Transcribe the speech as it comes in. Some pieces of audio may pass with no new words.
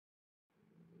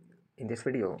In this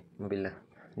video, we will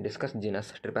discuss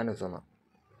genus Trypanosoma.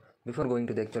 Before going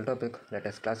to the actual topic, let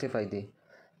us classify the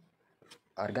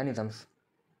organisms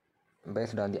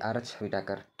based on the R.H.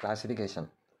 Whitaker classification.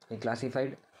 He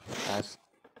classified as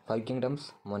 5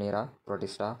 kingdoms: Monera,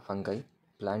 Protista, Fungi,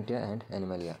 Plantae and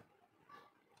Animalia.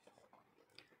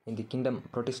 In the kingdom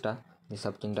Protista, the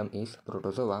subkingdom is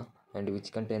Protozoa, and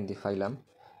which contain the phylum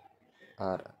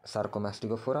are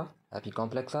Sarcomastigophora,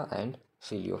 Apicomplexa and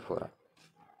Celiophora.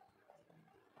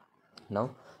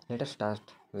 Now let us start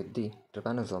with the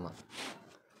trypanosoma.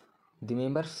 The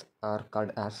members are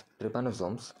called as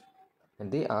trypanosomes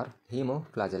and they are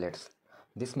hemoflagellates.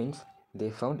 This means they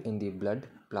found in the blood,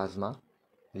 plasma,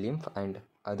 lymph and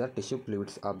other tissue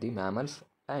fluids of the mammals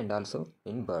and also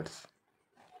in birds.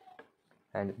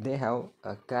 And they have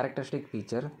a characteristic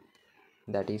feature,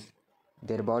 that is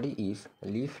their body is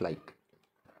leaf-like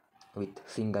with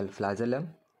single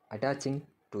flagellum attaching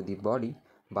to the body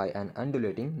by an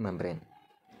undulating membrane.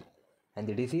 And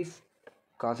the disease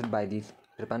caused by these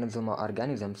trypanosoma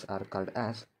organisms are called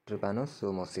as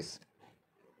trypanosomosis.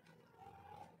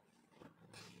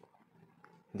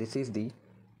 This is the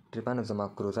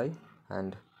Trypanosoma cruzi,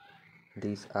 and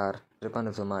these are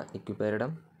Trypanosoma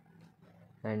equiparidum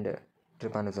and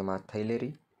Trypanosoma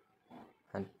theileri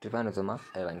and Trypanosoma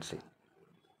evansi.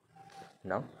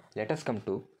 Now let us come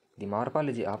to the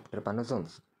morphology of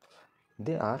trypanosomes.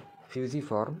 They are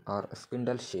fusiform or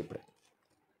spindle shaped.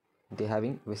 They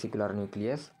having vesicular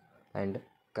nucleus and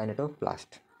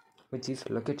kinetoplast, which is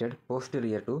located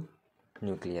posterior to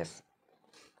nucleus.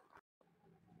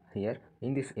 Here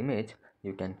in this image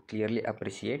you can clearly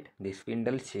appreciate the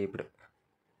spindle shaped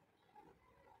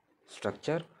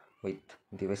structure with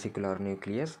the vesicular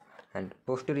nucleus, and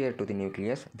posterior to the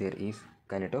nucleus there is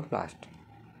kinetoplast.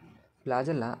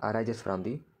 Flagella arises from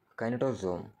the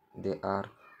kinetosome. They are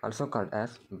also called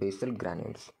as basal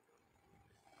granules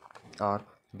or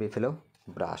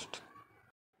blepharoblast,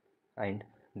 and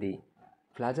the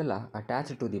flagella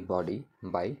attached to the body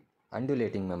by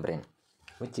undulating membrane,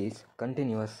 which is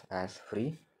continuous as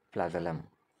free flagellum.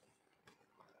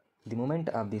 The movement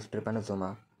of this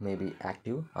trypanosoma may be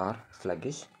active or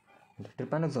sluggish. The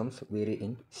trypanosomes vary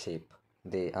in shape.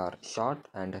 They are short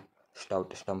and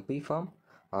stout stumpy form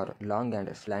or long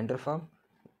and slender form,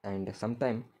 and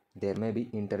sometimes there may be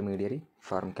intermediary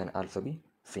form can also be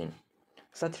seen.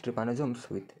 Such trypanosomes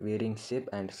with varying shape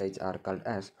and size are called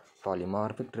as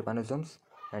polymorphic trypanosomes,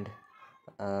 and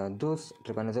those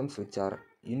trypanosomes which are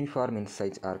uniform in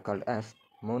size are called as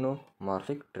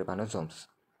monomorphic trypanosomes.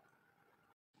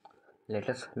 Let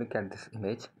us look at this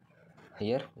image.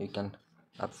 Here you can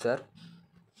observe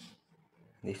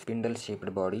the spindle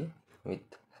shaped body with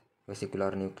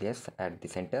vesicular nucleus at the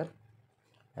center,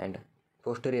 and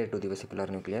posterior to the vesicular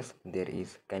nucleus there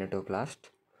is kinetoplast,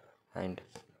 and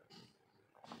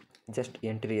just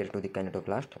anterior to the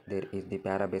kinetoplast there is the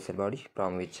parabasal body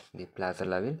from which the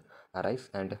flagella will arise,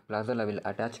 and flagella will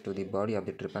attach to the body of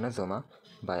the trypanosoma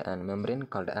by a membrane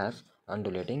called as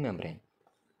undulating membrane.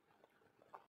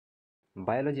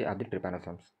 Biology of the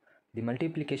trypanosomes. The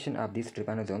multiplication of these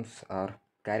trypanosomes are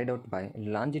carried out by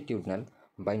longitudinal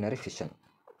binary fission,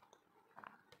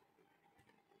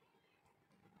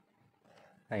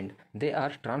 and they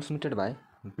are transmitted by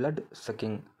blood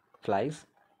sucking flies,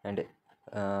 and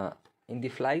in the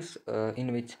flies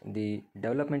in which the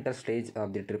developmental stage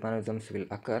of the trypanosomes will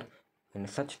occur, and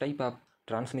such type of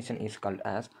transmission is called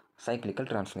as cyclical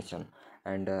transmission.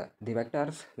 And the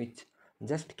vectors which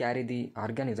just carry the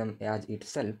organism as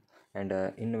itself, and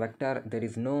in vector there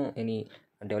is no any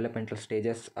developmental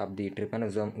stages of the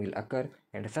trypanosome will occur,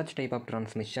 and such type of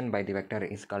transmission by the vector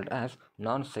is called as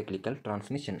non-cyclical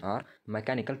transmission or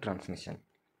mechanical transmission.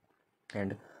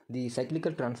 And the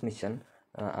cyclical transmission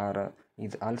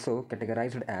is also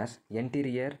categorized as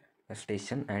anterior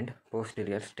station and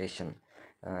posterior station.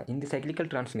 In the cyclical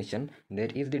transmission there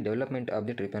is the development of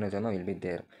the trypanosoma will be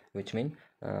there, which means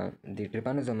the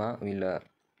trypanosoma will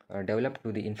develop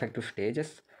to the infective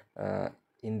stages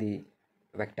in the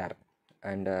vector,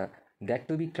 and that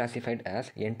to be classified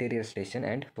as anterior station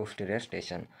and posterior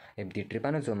station. If the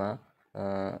trypanosoma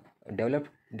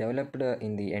developed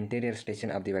in the anterior station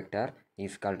of the vector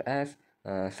is called as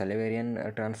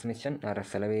salivarian transmission or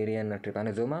salivarian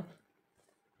trypanosoma.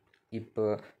 If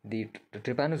the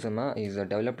trypanosoma is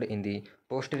developed in the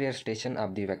posterior station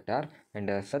of the vector,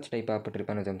 and such type of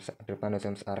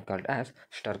trypanosomes are called as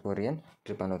stercorean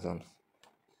trypanosomes.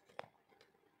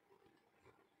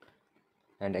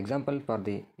 And example for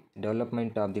the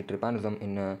development of the trypanosome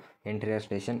in anterior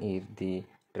station is the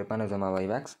Trypanosoma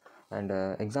vivax, and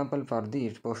example for the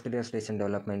posterior station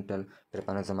developmental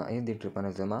trypanosoma is the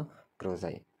Trypanosoma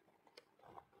cruzi.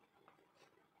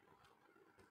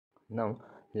 Now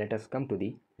let us come to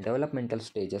the developmental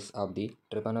stages of the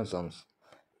trypanosomes.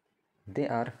 They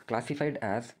are classified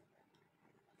as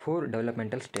four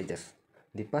developmental stages.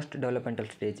 The first developmental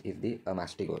stage is the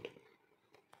mastigote,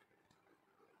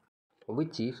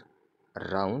 which is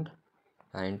round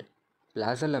and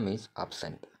plasellum is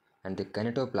absent and the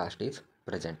kinetoplast is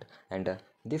present, and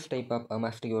this type of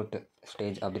amastigote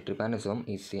stage of the trypanosome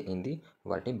is seen in the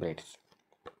vertebrates.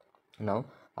 Now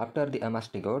after the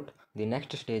amastigote, the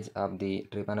next stage of the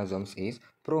trypanosomes is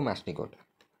promastigote,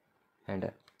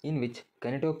 and in which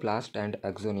kinetoplast and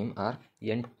axoneme are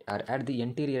at the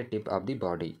anterior tip of the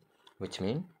body, which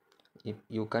means if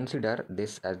you consider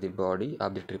this as the body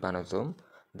of the trypanosome,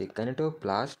 the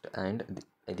kinetoplast and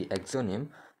the axoneme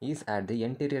is at the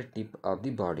anterior tip of the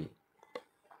body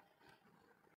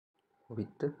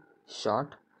with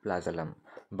short plasellum,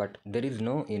 but there is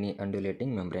no any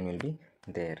undulating membrane will be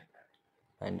there.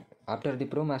 And after the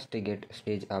promastigate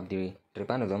stage of the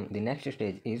trypanosome, the next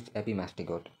stage is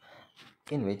epimastigote,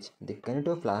 in which the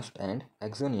kinetoplast and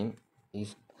axoneme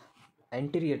is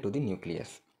anterior to the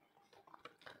nucleus.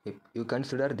 If you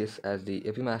consider this as the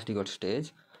epimastigote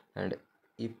stage, and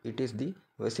if it is the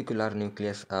vesicular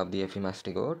nucleus of the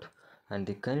epimastigote, and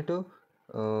the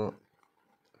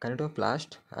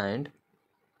kinetoplast and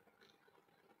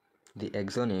the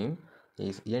axoneme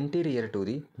is anterior to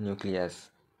the nucleus.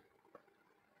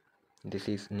 This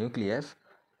is nucleus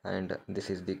and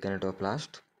this is the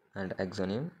kinetoplast and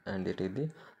axoneme, and it is the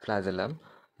flagellum.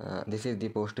 This is the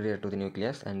posterior to the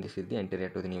nucleus and this is the anterior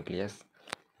to the nucleus.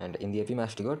 And in the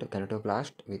epimastigote,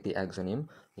 kinetoplast with the axoneme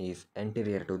is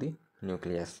anterior to the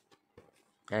nucleus,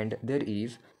 and there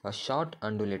is a short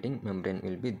undulating membrane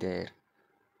will be there.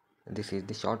 This is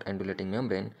the short undulating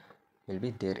membrane will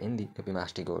be there in the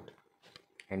epimastigote.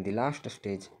 And the last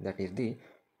stage, that is the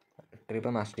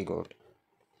trypamastigote.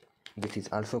 This is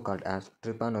also called as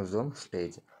trypanosome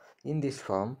stage. In this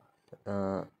form,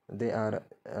 they are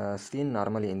seen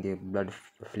normally in the blood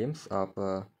films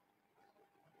of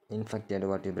infected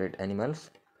vertebrate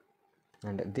animals,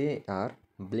 and they are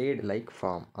blade-like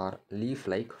form or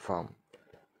leaf-like form.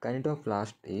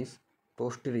 Kinetoplast is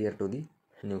posterior to the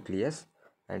nucleus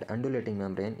and undulating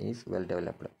membrane is well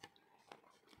developed.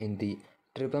 In the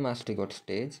trypamastigote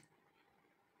stage,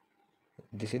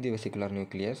 this is the vesicular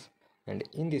nucleus, and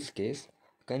in this case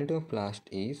kinetoplast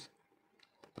is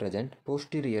present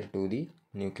posterior to the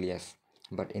nucleus,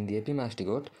 but in the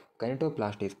epimastigote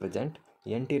kinetoplast is present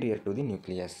anterior to the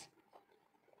nucleus.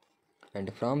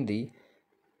 And from the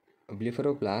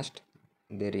blepharoplast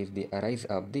there is the arise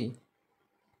of the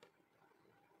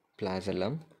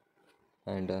flagellum,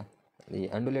 and the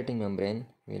undulating membrane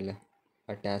will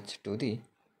attach to the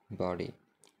body.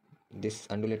 This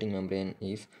undulating membrane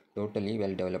is totally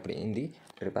well developed in the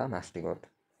trypamastigote.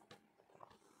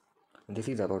 This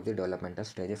is about the developmental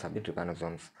stages of the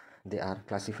trypanosomes. They are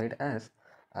classified as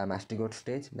a mastigote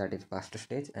stage, that is first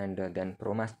stage, and then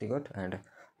promastigote and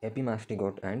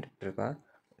epimastigote and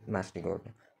trypamastigote.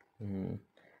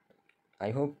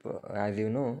 I hope as you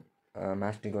know,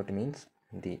 mastigote means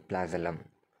the flagellum.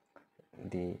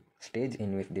 The stage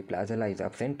in which the flagella is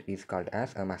absent is called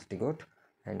as a mastigote,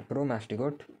 and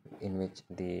promastigote in which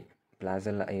the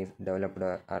flagella is developed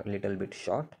a little bit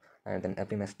short, and then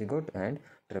epimastigote and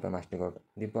trypamastigote.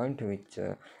 The point which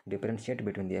differentiate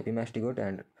between the epimastigote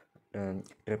and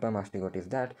trypamastigote is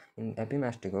that in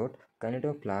epimastigote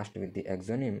kinetoplast with the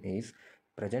axoneme is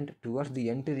present towards the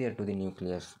anterior to the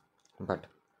nucleus, but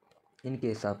in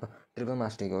case of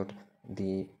trypamastigote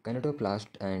the kinetoplast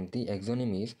and the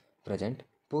axoneme is present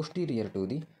posterior to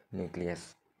the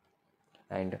nucleus,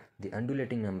 and the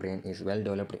undulating membrane is well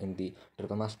developed in the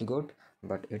trypamastigote,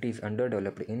 but it is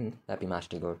underdeveloped in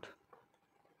epimastigote.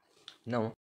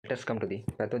 Now let us come to the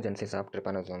pathogenesis of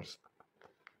trypanosomes.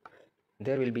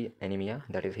 There will be anemia,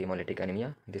 that is hemolytic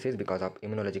anemia. This is because of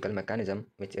immunological mechanism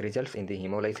which results in the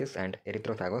hemolysis and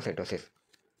erythrophagocytosis.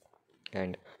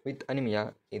 And with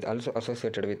anemia is also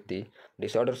associated with the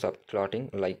disorders of clotting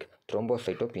like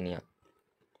thrombocytopenia.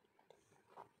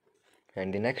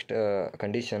 And the next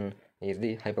condition is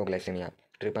the hypoglycemia.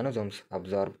 Trypanosomes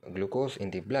absorb glucose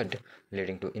in the blood,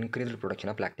 leading to increased production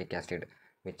of lactic acid,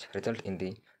 which results in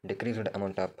the decreased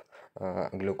amount of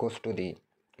glucose to the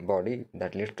body,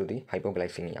 that leads to the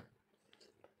hypoglycemia.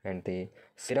 And the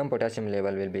serum potassium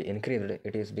level will be increased.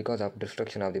 It is because of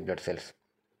destruction of the blood cells,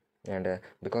 and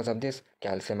because of this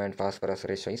calcium and phosphorus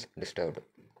ratio is disturbed,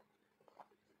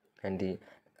 and the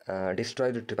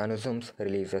destroyed trypanosomes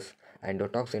releases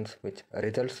endotoxins which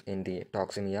results in the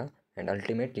toxemia and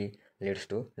ultimately leads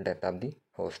to death of the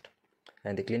host.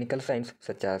 And the clinical signs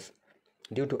such as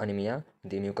due to anemia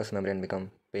the mucous membrane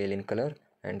become pale in color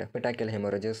and petechial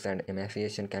hemorrhages and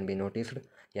emaciation can be noticed,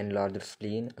 enlarged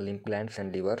spleen, lymph glands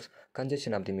and livers,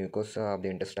 congestion of the mucosa of the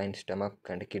intestine, stomach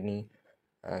and kidney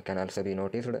can also be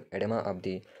noticed. Edema of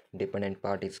the dependent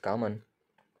part is common,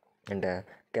 and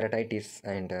keratitis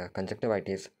and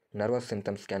conjunctivitis. Nervous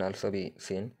symptoms can also be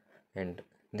seen, and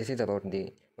this is about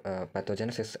the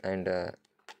pathogenesis and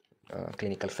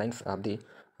clinical signs of the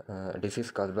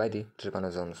disease caused by the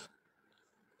trypanosomes.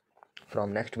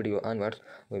 From next video onwards,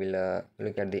 we will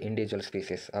look at the individual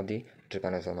species of the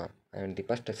trypanosoma, and the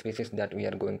first species that we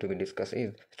are going to be discuss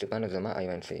is Trypanosoma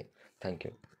ivansi. Thank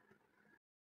you.